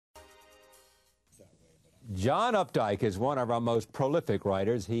John Updike is one of our most prolific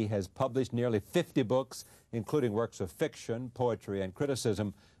writers. He has published nearly 50 books, including works of fiction, poetry, and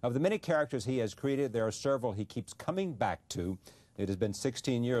criticism. Of the many characters he has created, there are several he keeps coming back to. It has been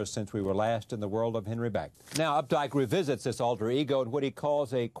 16 years since we were last in the world of Henry Bech. Now, Updike revisits this alter ego in what he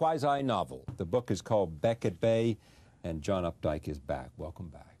calls a quasi-novel. The book is called Bech at Bay, and John Updike is back. Welcome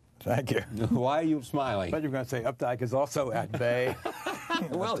back. Thank you. Why are you smiling? I thought you were going to say Updike is also at bay.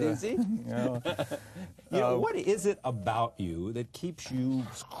 Well, is he? What is it about you that keeps you...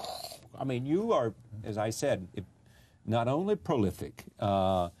 I mean, you are, as I said, not only prolific,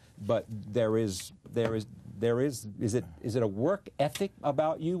 but is it a work ethic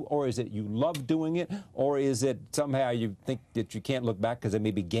about you, or is it you love doing it, or is it somehow you think that you can't look back because it may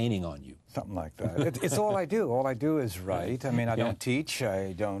be gaining on you? Something like that. It's all I do. All I do is write. I mean, I don't teach.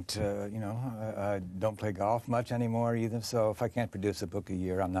 I don't, I don't play golf much anymore either. So if I can't produce a book a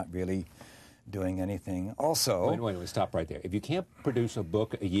year, I'm not really doing anything. Also... Wait, stop right there. If you can't produce a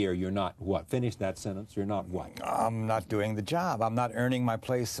book a year, you're not what? Finish that sentence. You're not what? I'm not doing the job. I'm not earning my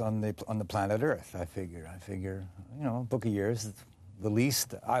place on the planet Earth, I figure. A book a year is the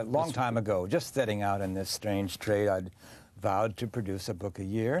least. A long time ago, just setting out in this strange trade, I'd vowed to produce a book a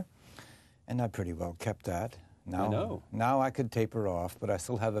year, and I pretty well kept that. Now I could taper off, but I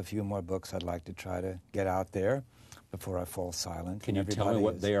still have a few more books I'd like to try to get out there before I fall silent. Can you tell me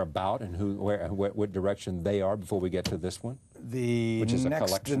what they are about and what direction they are before we get to this one? The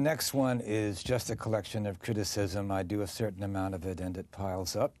next one is just a collection of criticism. I do a certain amount of it, and it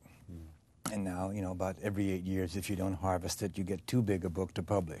piles up. And now, about every 8 years, if you don't harvest it, you get too big a book to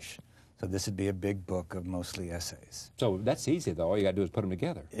publish. So this would be a big book of mostly essays. So that's easy, though. All you got to do is put them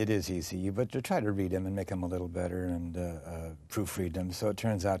together. It is easy, but to try to read them and make them a little better and proofread them. So it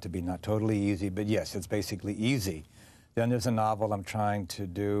turns out to be not totally easy, but yes, it's basically easy. Then there's a novel I'm trying to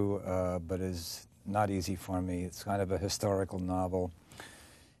do, but is not easy for me. It's kind of a historical novel.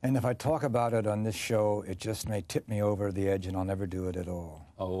 And if I talk about it on this show, it just may tip me over the edge and I'll never do it at all.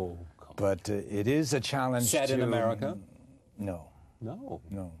 Oh, but it is a challenge. Set in America? No.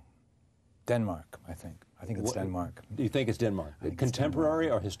 No. Denmark, I think. I think it's Denmark. Do you think it's Denmark? Contemporary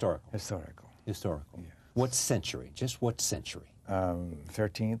or historical? Historical. Historical. Yes. What century? Just what century?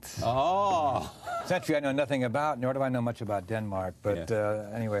 13th. Oh! Century I know nothing about, nor do I know much about Denmark. But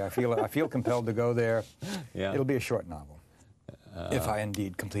anyway, I feel compelled to go there. Yeah. It'll be a short novel, if I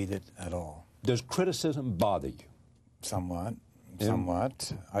indeed complete it at all. Does criticism bother you? Somewhat.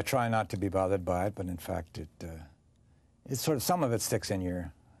 Somewhat. I try not to be bothered by it, but in fact, it's sort of, some of it sticks in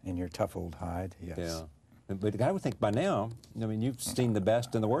your tough old hide. Yes. Yeah. But I would think by now, I mean, you've seen the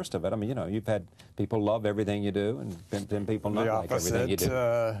best and the worst of it. I mean, you've had people love everything you do, and then people not like everything you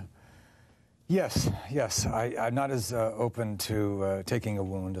do. Yes. I'm not as open to taking a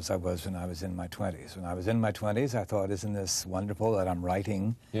wound as I was when I was in my 20s. When I was in my 20s, I thought, isn't this wonderful that I'm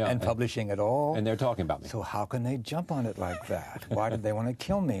writing and publishing it all? And they're talking about me. So how can they jump on it like that? Why did they want to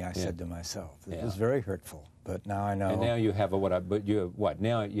kill me, I said to myself. It was very hurtful. But now I know. And now you have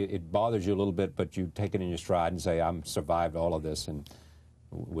now it bothers you a little bit, but you take it in your stride and say, I'm survived all of this, and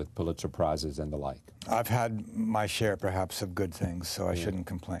with Pulitzer Prizes and the like. I've had my share, perhaps, of good things, so I shouldn't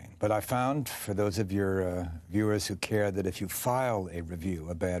complain. But I found, for those of your viewers who care, that if you file a review,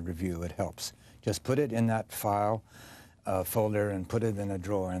 a bad review, it helps. Just put it in that file folder and put it in a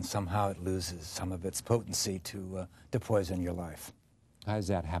drawer, and somehow it loses some of its potency to poison your life. How does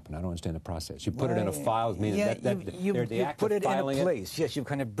that happen? I don't understand the process. You put it in a file, meaning you put it in a place. Yes, you've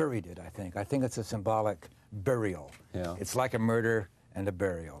kind of buried it, I think. I think it's a symbolic burial. Yeah. It's like a murder and a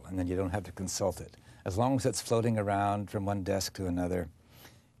burial, and then you don't have to consult it. As long as it's floating around from one desk to another,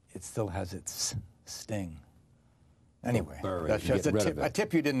 it still has its sting. Anyway, that's just a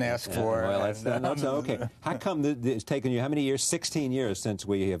tip you didn't ask for. Well, that's okay. How come it's taken you, how many years? 16 years since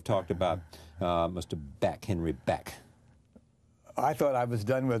we have talked about Mr. Bech, Henry Bech. I thought I was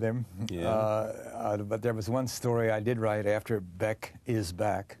done with him, but there was one story I did write after Bech is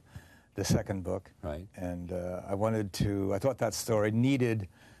Back, the second book. Right. And I thought that story needed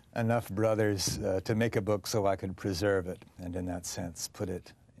enough brothers to make a book so I could preserve it, and in that sense put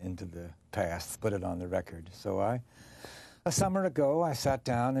it into the past, put it on the record. So a summer ago, I sat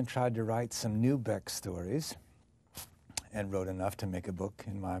down and tried to write some new Bech stories, and wrote enough to make a book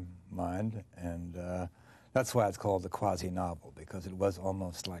in my mind, and that's why it's called the quasi-novel, because it was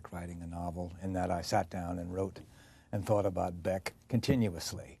almost like writing a novel in that I sat down and wrote and thought about Bech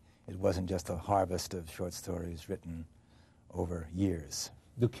continuously. It wasn't just a harvest of short stories written over years.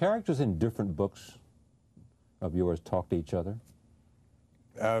 Do characters in different books of yours talk to each other?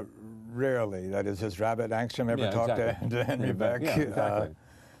 Rarely. That is, has Rabbit Angstrom ever talked to Henry Bech? Yeah, exactly.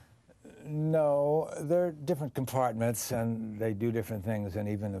 No, they're different compartments, and they do different things and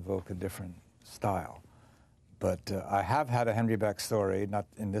even evoke a different style. But I have had a Henry Bech story, not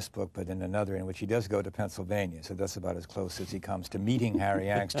in this book, but in another, in which he does go to Pennsylvania. So that's about as close as he comes to meeting Harry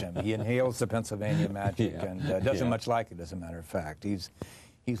Angstrom. He inhales the Pennsylvania magic and doesn't much like it, as a matter of fact. He's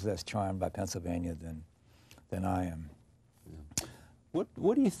less charmed by Pennsylvania than I am. Yeah.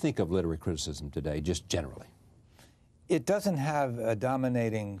 What do you think of literary criticism today, just generally? It doesn't have a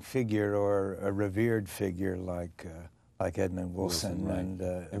dominating figure or a revered figure like Edmund Wilson. Right. And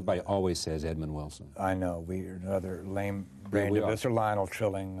everybody always says Edmund Wilson. I know. We're another lame brain of this. Or Lionel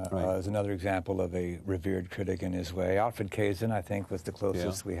Trilling is another example of a revered critic in his way. Alfred Kazin, I think, was the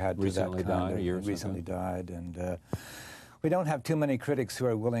closest we had to recently that kind died, recently died. And we don't have too many critics who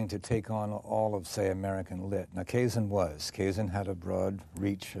are willing to take on all of, say, American lit. Now, Kazin was. Kazin had a broad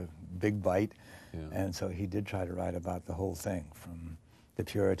reach, a big bite, and so he did try to write about the whole thing, from the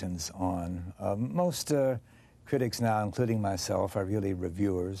Puritans on. Most critics now, including myself, are really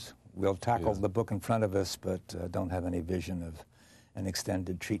reviewers. We'll tackle the book in front of us, but don't have any vision of an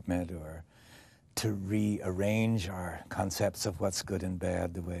extended treatment or to rearrange our concepts of what's good and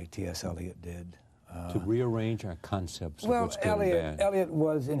bad the way T.S. Eliot did. To rearrange our concepts of what's good and bad. Eliot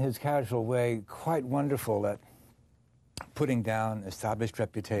was, in his casual way, quite wonderful at putting down established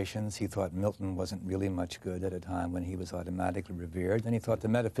reputations. He thought Milton wasn't really much good at a time when he was automatically revered, and he thought the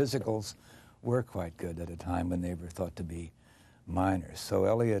metaphysicals were quite good at a time when they were thought to be minors. So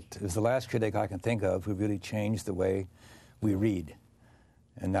Eliot is the last critic I can think of who really changed the way we read.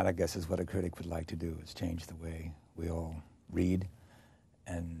 And that, I guess, is what a critic would like to do, is change the way we all read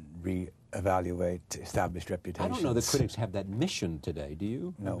and re-evaluate established reputations. I don't know that critics have that mission today, do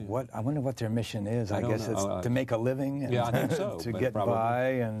you? No, I wonder what their mission is. I guess it's to make a living and I think so, to get by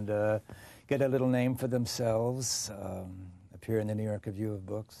and get a little name for themselves, appear in the New York Review of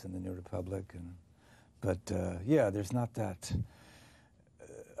Books and the New Republic. But there's not that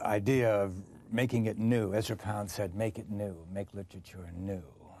idea of making it new. Ezra Pound said, make it new, make literature new.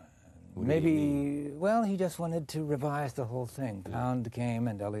 Maybe, well, he just wanted to revise the whole thing. Pound came,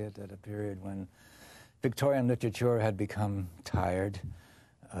 and Eliot, at a period when Victorian literature had become tired.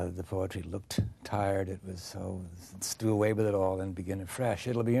 The poetry looked tired. It was so, let's do away with it all and begin afresh.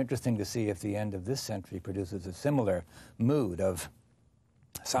 It'll be interesting to see if the end of this century produces a similar mood of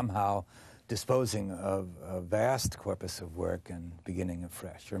somehow disposing of a vast corpus of work and beginning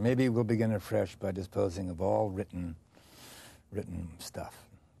afresh. Or maybe we'll begin afresh by disposing of all written stuff.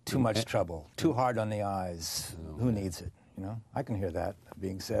 Too much trouble, too hard on the eyes. Who needs it? You know, I can hear that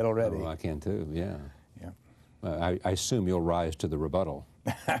being said already. Oh, I can too. Yeah. I assume you'll rise to the rebuttal.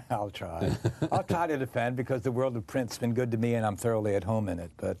 I'll try. I'll try to defend, because the world of print's been good to me and I'm thoroughly at home in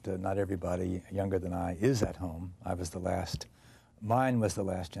it. But not everybody younger than I is at home. Mine was the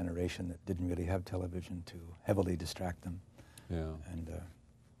last generation that didn't really have television to heavily distract them. Yeah. And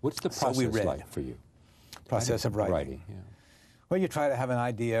what's the process like for you? Process of writing. Yeah. Well, you try to have an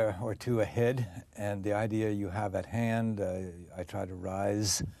idea or two ahead, and the idea you have at hand, I try to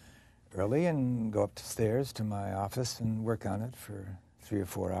rise early and go upstairs to my office and work on it for 3 or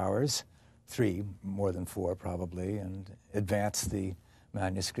 4 hours, 3, more than 4 probably, and advance the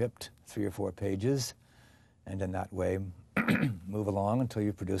manuscript 3 or 4 pages, and in that way move along until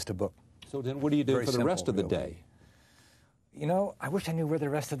you've produced a book. So then what do you do for the rest of the day? You know, I wish I knew where the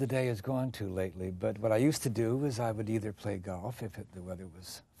rest of the day has gone to lately, but what I used to do is I would either play golf if the weather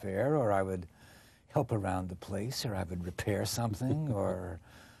was fair, or I would help around the place, or I would repair something, or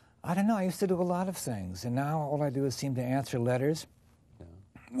I don't know, I used to do a lot of things, and now all I do is seem to answer letters,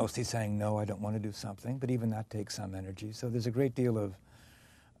 mostly saying, no, I don't want to do something, but even that takes some energy. So there's a great deal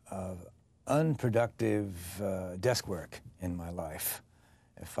of unproductive desk work in my life.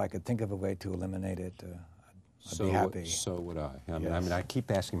 If I could think of a way to eliminate it, I'd be happy. So would I. I mean, I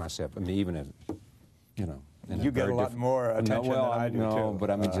keep asking myself, I mean, even as, you know. You get a lot more attention than I do, no, but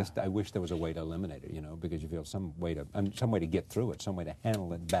I mean, just, I wish there was a way to eliminate it, you know, because you feel some way to get through it, some way to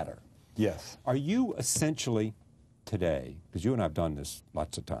handle it better. Yes. Are you essentially today, because you and I have done this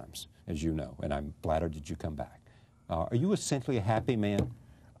lots of times, as you know, and I'm flattered that you come back, are you essentially a happy man?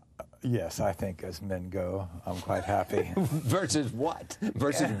 Yes, I think as men go, I'm quite happy. Versus what?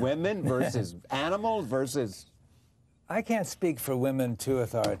 Versus women? Versus animals? Versus... I can't speak for women too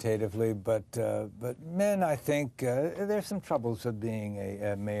authoritatively, but men, I think, there's some troubles with being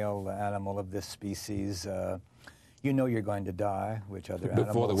a male animal of this species. You know you're going to die, which other animals...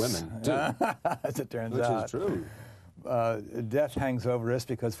 Before the women, too. As it turns out. Which is true. Death hangs over us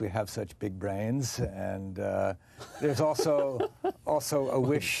because we have such big brains, and there's also a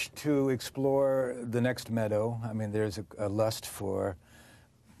wish to explore the next meadow. I mean, there's a lust for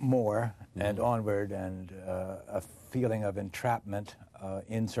more and onward, and a feeling of entrapment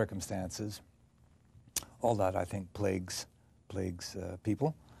in circumstances. All that, I think, plagues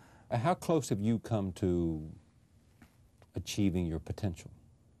people. How close have you come to achieving your potential?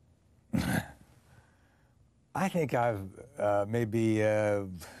 I think I've maybe, how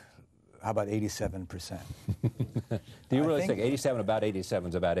about 87%? Do you really think 87, about 87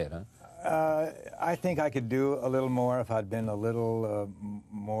 is about it, huh? I think I could do a little more if I'd been a little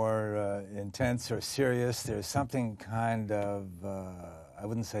more intense or serious. There's something kind of, I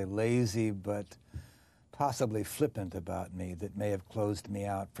wouldn't say lazy, but possibly flippant about me that may have closed me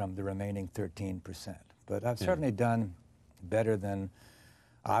out from the remaining 13%. But I've certainly done better than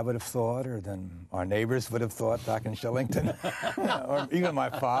I would have thought, or than our neighbors would have thought back in Shillington, or even my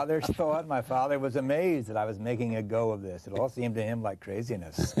father thought. My father was amazed that I was making a go of this. It all seemed to him like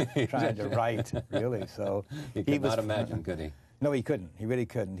craziness, trying to write, really. So he could not imagine, could he? No, he couldn't. He really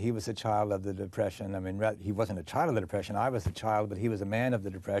couldn't. He was a child of the Depression. I mean, he wasn't a child of the Depression. I was a child, but he was a man of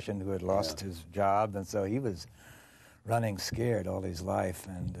the Depression who had lost his job, and so he was running scared all his life.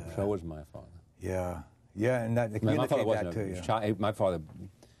 And so was my father. Yeah. Yeah, and that, my father wasn't a child. My father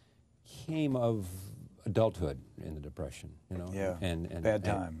came of adulthood in the Depression, you know. Yeah, and bad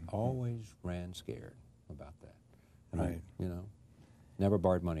time. And always ran scared about that. Right. You know, never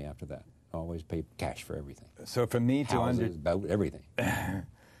borrowed money after that. Always paid cash for everything. So for me to about everything. Then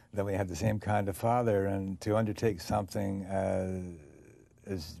we had the same kind of father, and to undertake something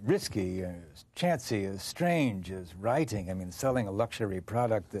as risky, as chancy, as strange as writing. I mean, selling a luxury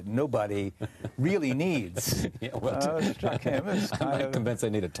product that nobody really needs. Struck him as I'm not convinced they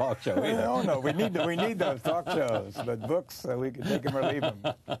need a talk show either. No, no, we need those talk shows, but books, we can take them or leave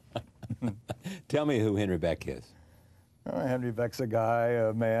them. Tell me who Henry Bech is. Henry Bech's a guy,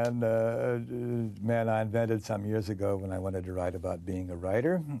 a man I invented some years ago when I wanted to write about being a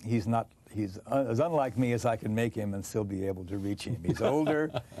writer. He's as unlike me as I can make him and still be able to reach him. He's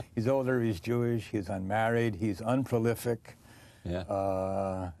older, he's Jewish, he's unmarried, he's unprolific.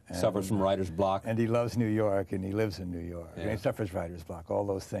 Yeah. Suffers from writer's block. And he loves New York, and he lives in New York. Yeah. And he suffers writer's block, all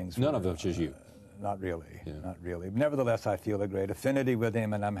those things. None of which is you. Not really, not really. Nevertheless, I feel a great affinity with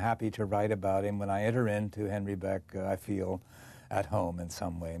him, and I'm happy to write about him. When I enter into Henry Bech, I feel at home in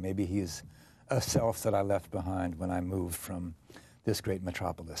some way. Maybe he's a self that I left behind when I moved from this great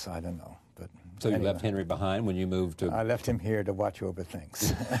metropolis. I don't know. But so you left Henry behind when you moved to... I left him here to watch over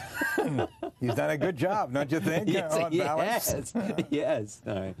things. He's done a good job, don't you think, on balance? Yes.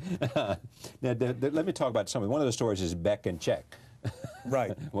 All right. Now, let me talk about something. One of the stories is Bech and Czech.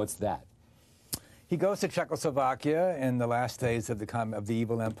 Right. What's that? He goes to Czechoslovakia in the last days of the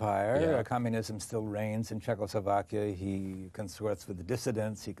evil empire. Yeah. Communism still reigns in Czechoslovakia. He consorts with the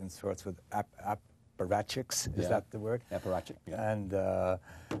dissidents. He consorts with apparatchiks. Is that the word? Apparatchik, yeah. And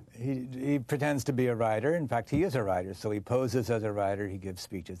he pretends to be a writer. In fact, he is a writer, so he poses as a writer. He gives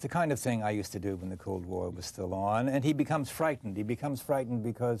speeches. The kind of thing I used to do when the Cold War was still on. And he becomes frightened. He becomes frightened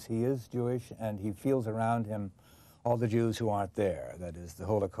because he is Jewish, and he feels around him all the Jews who aren't there. That is, the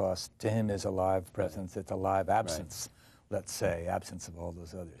Holocaust to him is a live presence. It's a live absence, let's say, absence of all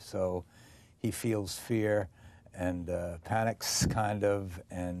those others. So he feels fear and panics, kind of,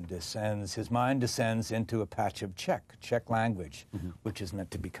 and descends. His mind descends into a patch of Czech language, which is meant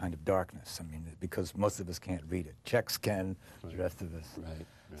to be kind of darkness. I mean, because most of us can't read it. Czechs can, the rest of us. Right.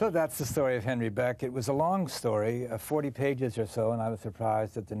 So that's the story of Henry Bech. It was a long story, 40 pages or so, and I was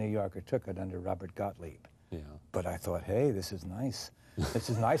surprised that the New Yorker took it under Robert Gottlieb. Yeah. But I thought, hey, this is nice. This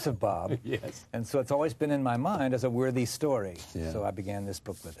is nice of Bob. Yes. And so it's always been in my mind as a worthy story. Yeah. So I began this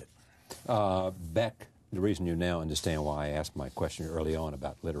book with it. Bech, the reason you now understand why I asked my question early on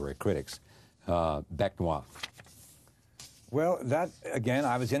about literary critics, Bech Noir. Well, that, again,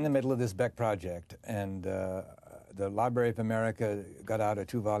 I was in the middle of this Bech project, and the Library of America got out a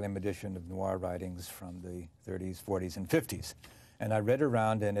 2-volume edition of noir writings from the 30s, 40s, and 50s. And I read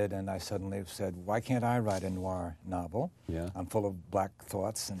around in it, and I suddenly said, why can't I write a noir novel? Yeah. I'm full of black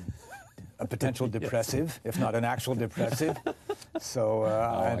thoughts and a potential depressive, if not an actual depressive. So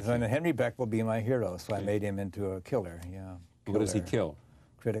Henry Bech will be my hero, so I made him into a killer, yeah. What does he kill?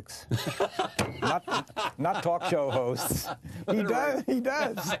 Critics. not talk show hosts. He does.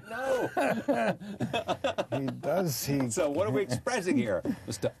 I know. He does. So what are we expressing here,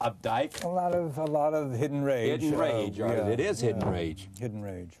 Mr. Updike? A lot of hidden rage. Hidden rage. Yeah, it is hidden rage. Hidden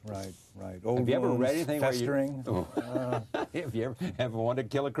rage. Right. Old Have you ever read anything festering. Have you ever wanted to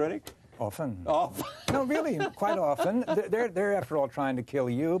kill a critic? Often. Often. No, really, quite often. They're after all trying to kill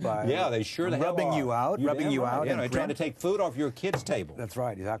you by they sure rubbing you out, rubbing you out. Yeah, they're trying to take food off your kids' table. That's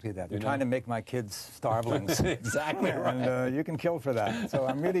right, exactly that. They're trying to make my kids starvelings. Exactly right. And you can kill for that. So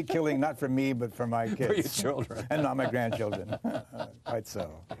I'm really killing not for me, but for my kids. For your children. And not my grandchildren. Quite so.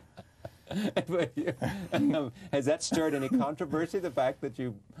 Has that stirred any controversy, the fact that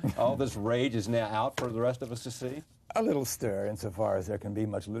all this rage is now out for the rest of us to see? A little stir, insofar as there can be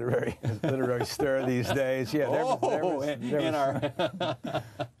much literary stir these days. Yeah,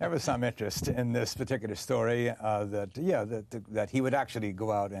 there was some interest in this particular story that he would actually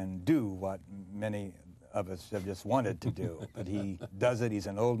go out and do what many of us have just wanted to do. But he does it. He's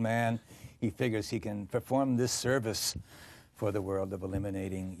an old man. He figures he can perform this service for the world of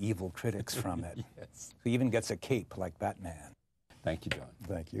eliminating evil critics from it. Yes. He even gets a cape like Batman. Thank you, John.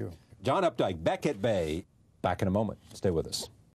 Thank you. John Updike, Bech at Bay. Back in a moment. Stay with us.